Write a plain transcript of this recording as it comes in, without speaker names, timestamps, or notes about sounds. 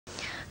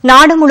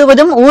நாடு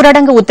முழுவதும்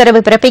ஊரடங்கு உத்தரவு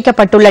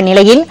பிறப்பிக்கப்பட்டுள்ள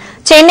நிலையில்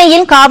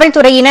சென்னையில்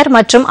காவல்துறையினர்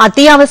மற்றும்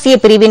அத்தியாவசிய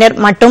பிரிவினர்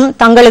மட்டும்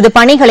தங்களது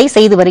பணிகளை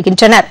செய்து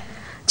வருகின்றனர்.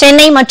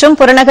 சென்னை மற்றும்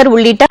புறநகர்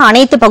உள்ளிட்ட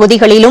அனைத்து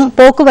பகுதிகளிலும்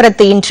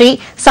போக்குவரத்து இன்றி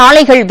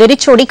சாலைகள்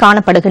வெறிச்சோடி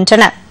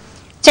காணப்படுகின்றன.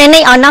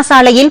 சென்னை அண்ணா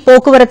சாலையில்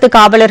போக்குவரத்து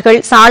காவலர்கள்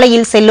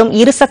சாலையில் செல்லும்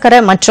இருசக்கர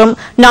மற்றும்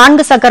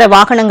 4 சக்கர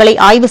வாகனங்களை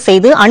ஆய்வு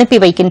செய்து அனுப்பி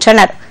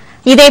வைக்கின்றனர்.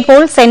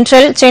 இதேபோல்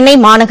சென்ட்ரல், சென்னை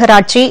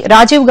மாநகராட்சி,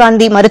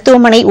 ராஜீவ்காந்தி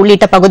மருத்துவமனை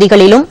உள்ளிட்ட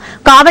பகுதிகளிலும்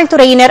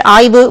காவல்துறையினர்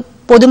ஆய்வு,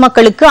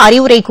 பொதுமக்களுக்கு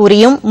அறிவுரை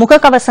கூறியும்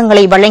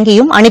முகக்கவசங்களை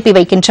வழங்கியும் அனுப்பி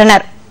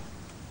வைக்கின்றனர்.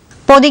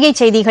 பொதிகை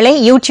செய்திகளை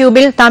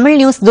யூடியூபில் தமிழ்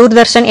நியூஸ்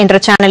தூர்தர்ஷன் என்ற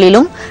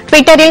சேனலிலும்,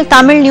 ட்விட்டரில்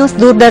Tamil news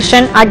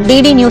Doordarshan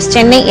 @DD News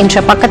Chennai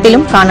என்ற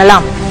பக்கத்திலும்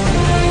காணலாம்.